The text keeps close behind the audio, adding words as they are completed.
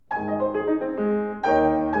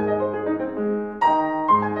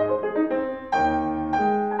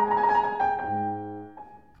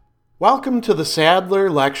Welcome to the Sadler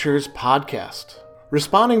Lectures podcast.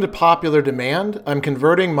 Responding to popular demand, I'm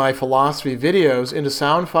converting my philosophy videos into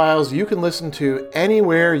sound files you can listen to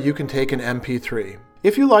anywhere you can take an MP3.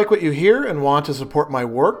 If you like what you hear and want to support my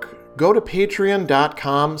work, go to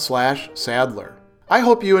patreon.com/Sadler. I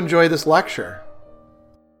hope you enjoy this lecture.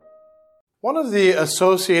 One of the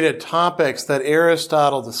associated topics that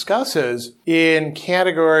Aristotle discusses in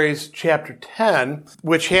Categories Chapter 10,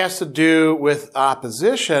 which has to do with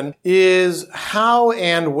opposition, is how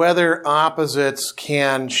and whether opposites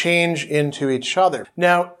can change into each other.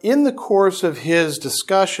 Now, in the course of his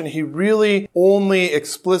discussion, he really only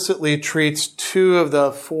explicitly treats two of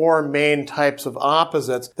the four main types of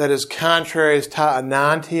opposites, that is, contraries, ta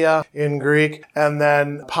enantia in Greek, and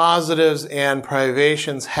then positives and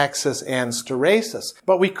privations, hexis and steresis.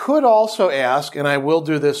 But we could also ask, and I will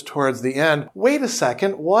do this towards the end, wait a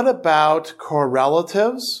second, what about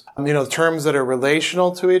correlatives? Terms that are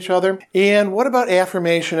relational to each other. And what about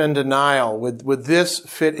affirmation and denial? Would this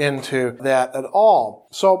fit into that at all?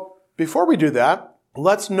 So before we do that,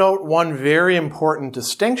 let's note one very important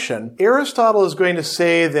distinction. Aristotle is going to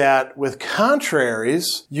say that with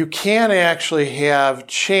contraries, you can actually have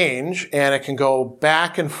change, and it can go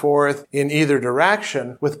back and forth in either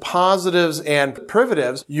direction. With positives and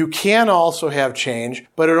privatives, you can also have change,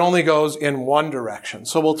 but it only goes in one direction.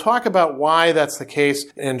 So we'll talk about why that's the case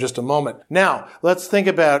in just a moment. Now, let's think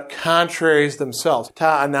about contraries themselves.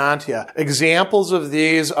 Ta enantia. Examples of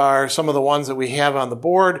these are some of the ones that we have on the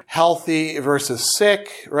board. Healthy versus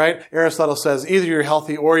sick, right? Aristotle says either you're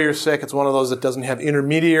healthy or you're sick. It's one of those that doesn't have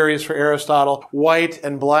intermediaries for Aristotle. White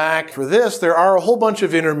and black. For this, there are a whole bunch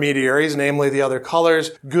of intermediaries, namely the other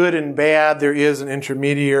colors. Good and bad, there is an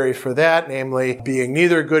intermediary for that, namely being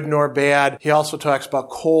neither good nor bad. He also talks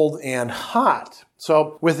about cold and hot.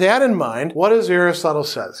 So with that in mind, what does Aristotle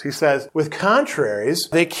says? He says, with contraries,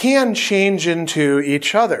 they can change into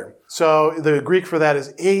each other. So the Greek for that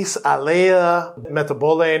is eis aleia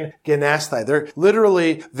metabolein genesthai.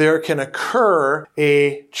 There can occur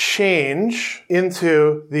a change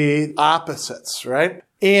into the opposites, right?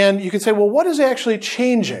 And you can say, well, what is actually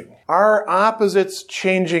changing? Are opposites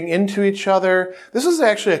changing into each other? This is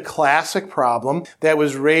actually a classic problem that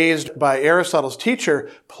was raised by Aristotle's teacher,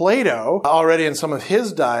 Plato, already in some of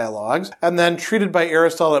his dialogues, and then treated by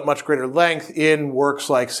Aristotle at much greater length in works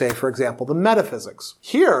like, say, for example, the Metaphysics.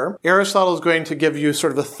 Here, Aristotle is going to give you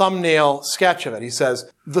sort of a thumbnail sketch of it. He says,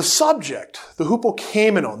 the subject, the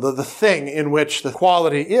hypokeimenon, the thing in which the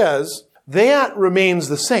quality is, that remains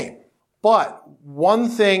the same. But one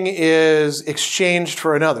thing is exchanged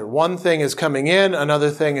for another. One thing is coming in,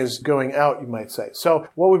 another thing is going out, you might say. So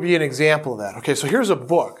what would be an example of that? Okay, so here's a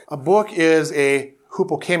book. A book is a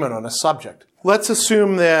hypokeimenon, a subject. Let's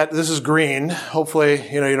assume that this is green. Hopefully,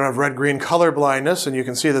 you don't have red-green color blindness and you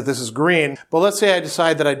can see that this is green. But let's say I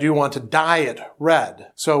decide that I do want to dye it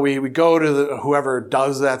red. So we go to whoever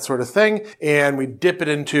does that sort of thing and we dip it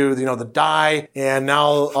into, the dye, and now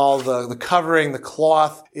all the covering, the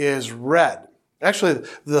cloth is red. Actually,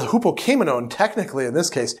 the hypokeimenon, technically in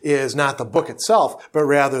this case, is not the book itself, but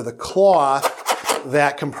rather the cloth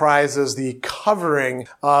that comprises the covering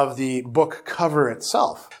of the book cover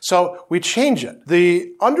itself. So we change it.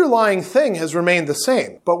 The underlying thing has remained the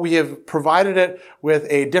same, but we have provided it with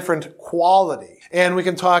a different quality. And we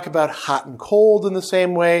can talk about hot and cold in the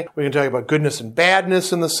same way. We can talk about goodness and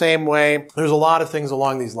badness in the same way. There's a lot of things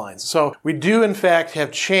along these lines. So we do, in fact,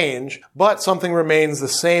 have change, but something remains the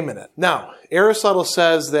same in it. Now, Aristotle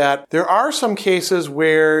says that there are some cases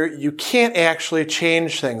where you can't actually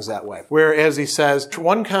change things that way. Whereas he says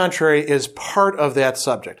one contrary is part of that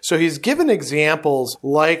subject. So he's given examples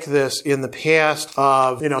like this in the past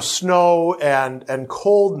of, snow and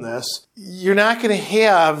coldness. You're not going to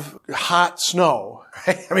have hot snow,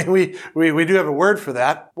 right? I mean, we do have a word for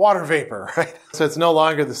that, water vapor, right? So it's no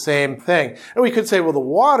longer the same thing. And we could say, well, the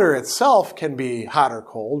water itself can be hot or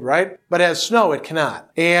cold, right? But as snow, it cannot.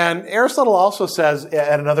 And Aristotle also says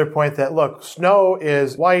at another point that, look, snow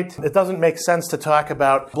is white. It doesn't make sense to talk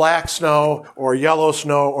about black snow or yellow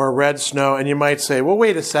snow or red snow. And you might say, well,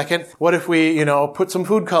 wait a second. What if we, put some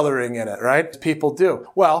food coloring in it, right? People do.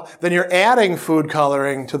 Well, then you're adding food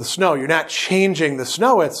coloring to the snow. You're not changing the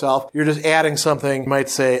snow itself. You're just adding something, you might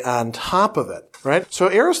say, on top of it. Right? So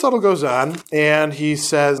Aristotle goes on and he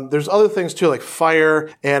says there's other things too, like fire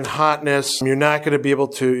and hotness. You're not going to be able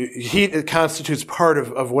to, heat it constitutes part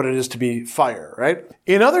of what it is to be fire, right?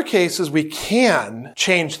 In other cases, we can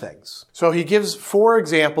change things. So he gives 4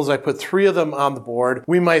 examples. I put 3 of them on the board.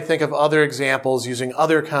 We might think of other examples using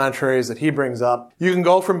other contraries that he brings up. You can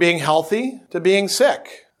go from being healthy to being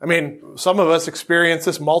sick. I mean, some of us experience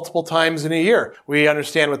this multiple times in a year. We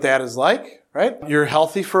understand what that is like. Right? You're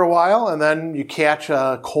healthy for a while and then you catch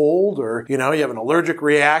a cold or, you have an allergic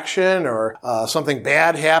reaction or something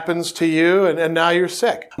bad happens to you and now you're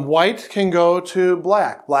sick. White can go to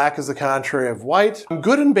black. Black is the contrary of white.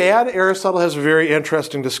 Good and bad, Aristotle has a very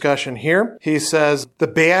interesting discussion here. He says, the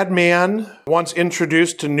bad man, once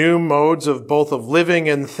introduced to new modes of both of living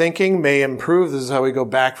and thinking, may improve. This is how we go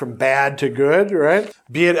back from bad to good, right?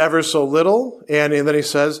 Be it ever so little. And then he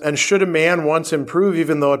says, and should a man once improve,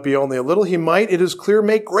 even though it be only a little, he might, it is clear,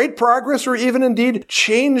 make great progress or even indeed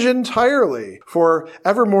change entirely. For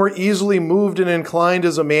ever more easily moved and inclined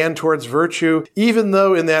is a man towards virtue, even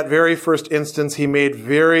though in that very first instance he made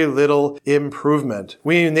very little improvement.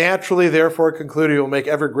 We naturally therefore conclude he will make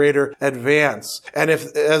ever greater advance. And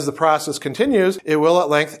if, as the process continues, it will at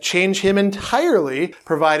length change him entirely,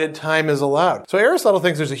 provided time is allowed. So Aristotle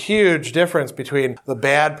thinks there's a huge difference between the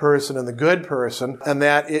bad person and the good person, and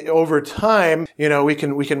that over time, we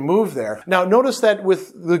can move there. Now, notice that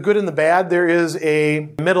with the good and the bad, there is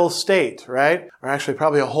a middle state, right? Or actually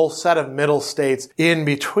probably a whole set of middle states in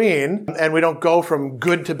between. And we don't go from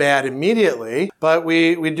good to bad immediately, but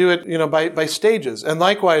we do it, by stages. And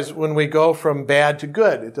likewise, when we go from bad to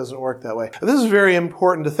good, it doesn't work that way. This is very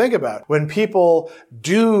important to think about. When people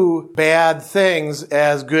do bad things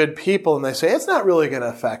as good people and they say, it's not really going to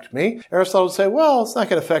affect me, Aristotle would say, well, it's not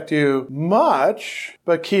going to affect you much,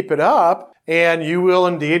 but keep it up. And you will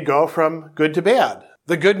indeed go from good to bad.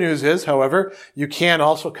 The good news is, however, you can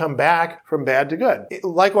also come back from bad to good.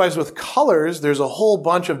 Likewise with colors, there's a whole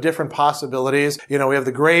bunch of different possibilities. We have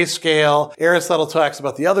the gray scale. Aristotle talks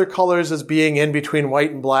about the other colors as being in between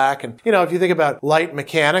white and black. And, if you think about light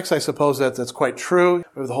mechanics, I suppose that's quite true.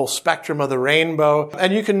 We have the whole spectrum of the rainbow.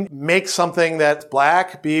 And you can make something that's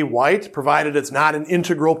black be white, provided it's not an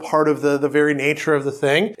integral part of the very nature of the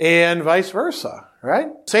thing, and vice versa. Right?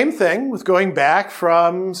 Same thing with going back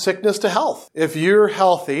from sickness to health. If you're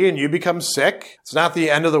healthy and you become sick, it's not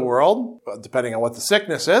the end of the world, depending on what the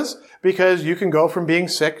sickness is, because you can go from being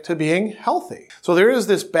sick to being healthy. So there is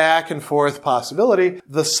this back and forth possibility.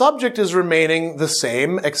 The subject is remaining the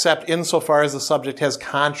same, except insofar as the subject has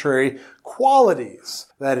contrary qualities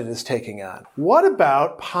that it is taking on. What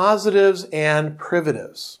about positives and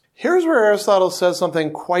privatives? Here's where Aristotle says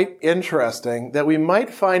something quite interesting that we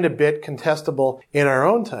might find a bit contestable in our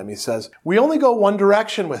own time. He says, we only go one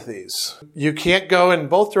direction with these. You can't go in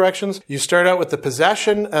both directions. You start out with the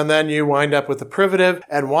possession and then you wind up with the privative.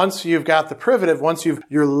 And once you've got the privative,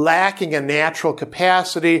 you're lacking a natural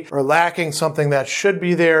capacity or lacking something that should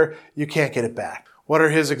be there, you can't get it back. What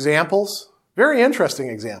are his examples? Very interesting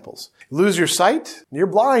examples. You lose your sight, you're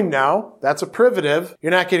blind now. That's a privative.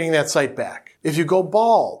 You're not getting that sight back. If you go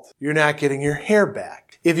bald, you're not getting your hair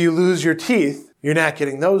back. If you lose your teeth, you're not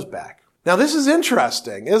getting those back. Now, this is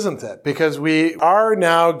interesting, isn't it? Because we are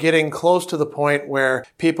now getting close to the point where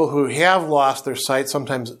people who have lost their sight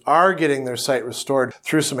sometimes are getting their sight restored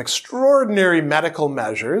through some extraordinary medical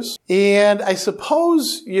measures. And I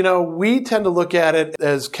suppose, we tend to look at it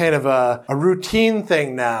as kind of a routine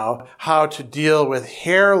thing now, how to deal with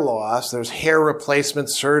hair loss. There's hair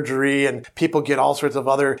replacement surgery and people get all sorts of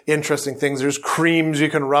other interesting things. There's creams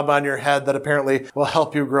you can rub on your head that apparently will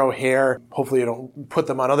help you grow hair. Hopefully you don't put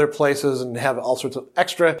them on other places and have all sorts of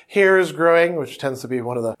extra hairs growing, which tends to be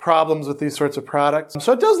one of the problems with these sorts of products.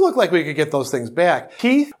 So it does look like we could get those things back.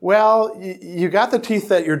 Teeth, well, you got the teeth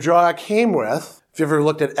that your jaw came with. If you ever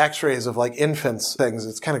looked at x-rays of infants things,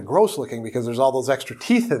 it's kind of gross looking because there's all those extra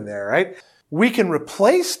teeth in there, right? We can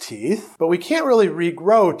replace teeth, but we can't really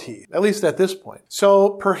regrow teeth, at least at this point. So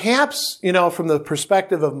perhaps, from the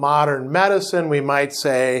perspective of modern medicine, we might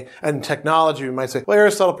say, and technology, we might say, well,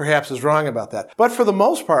 Aristotle perhaps is wrong about that. But for the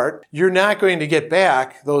most part, you're not going to get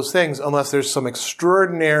back those things unless there's some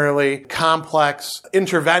extraordinarily complex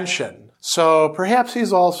intervention. So perhaps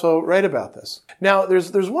he's also right about this. Now,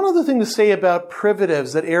 there's one other thing to say about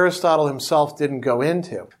privatives that Aristotle himself didn't go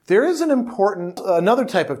into. There is another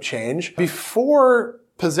type of change. Before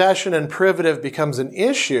possession and privative becomes an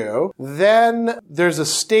issue, then there's a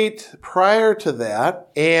state prior to that.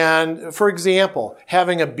 And for example,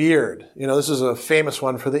 having a beard. This is a famous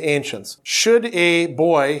one for the ancients. Should a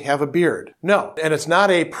boy have a beard? No. And it's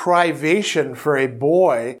not a privation for a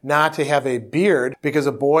boy not to have a beard because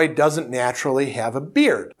a boy doesn't naturally have a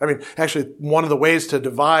beard. Actually, one of the ways to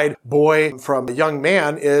divide boy from a young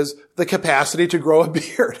man is the capacity to grow a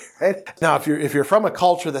beard, right? Now, if you're from a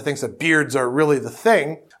culture that thinks that beards are really the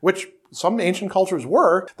thing, which some ancient cultures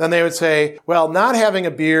were, then they would say, well, not having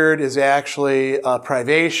a beard is actually a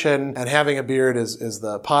privation, and having a beard is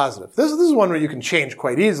the positive. This is one where you can change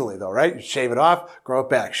quite easily, though, right? You shave it off, grow it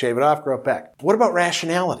back. Shave it off, grow it back. What about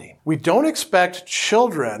rationality? We don't expect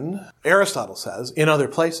children, Aristotle says, in other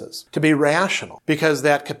places, to be rational, because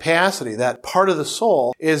that capacity, that part of the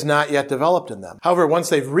soul, is not yet developed in them. However, once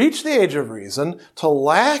they've reached the age of reason, to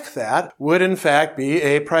lack that would in fact be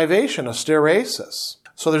a privation, a steresis.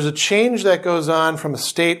 So there's a change that goes on from a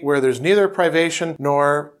state where there's neither privation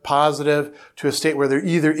nor positive to a state where there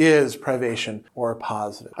either is privation or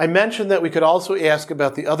positive. I mentioned that we could also ask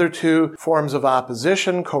about the other two forms of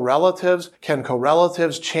opposition, correlatives. Can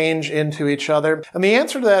correlatives change into each other? And the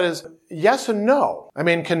answer to that is yes and no. I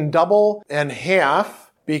mean, can double and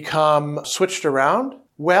half become switched around?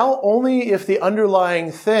 Well, only if the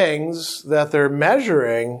underlying things that they're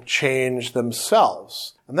measuring change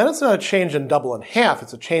themselves. And then it's not a change in double and half,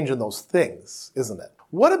 it's a change in those things, isn't it?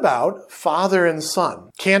 What about father and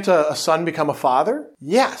son? Can't a son become a father?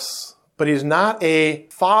 Yes, but he's not a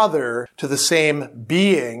father to the same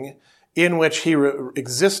being in which he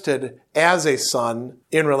existed as a son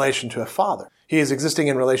in relation to a father. He is existing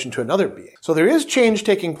in relation to another being. So there is change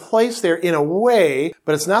taking place there in a way,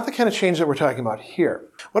 but it's not the kind of change that we're talking about here.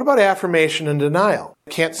 What about affirmation and denial?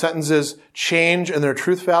 Can't sentences change in their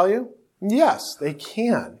truth value? Yes, they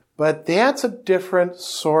can. But that's a different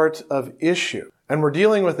sort of issue. And we're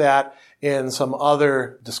dealing with that in some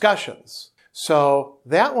other discussions. So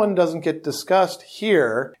that one doesn't get discussed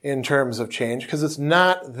here in terms of change because it's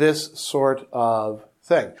not this sort of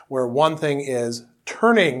thing, where one thing is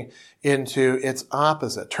turning into its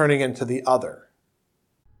opposite, turning into the other.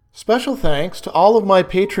 Special thanks to all of my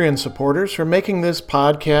Patreon supporters for making this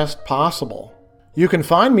podcast possible. You can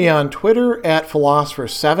find me on Twitter at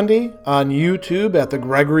Philosopher70, on YouTube at the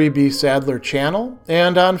Gregory B. Sadler channel,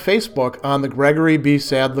 and on Facebook on the Gregory B.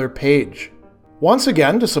 Sadler page. Once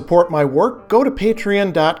again, to support my work, go to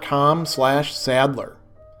patreon.com/Sadler.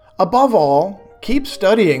 Above all, keep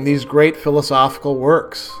studying these great philosophical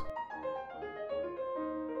works.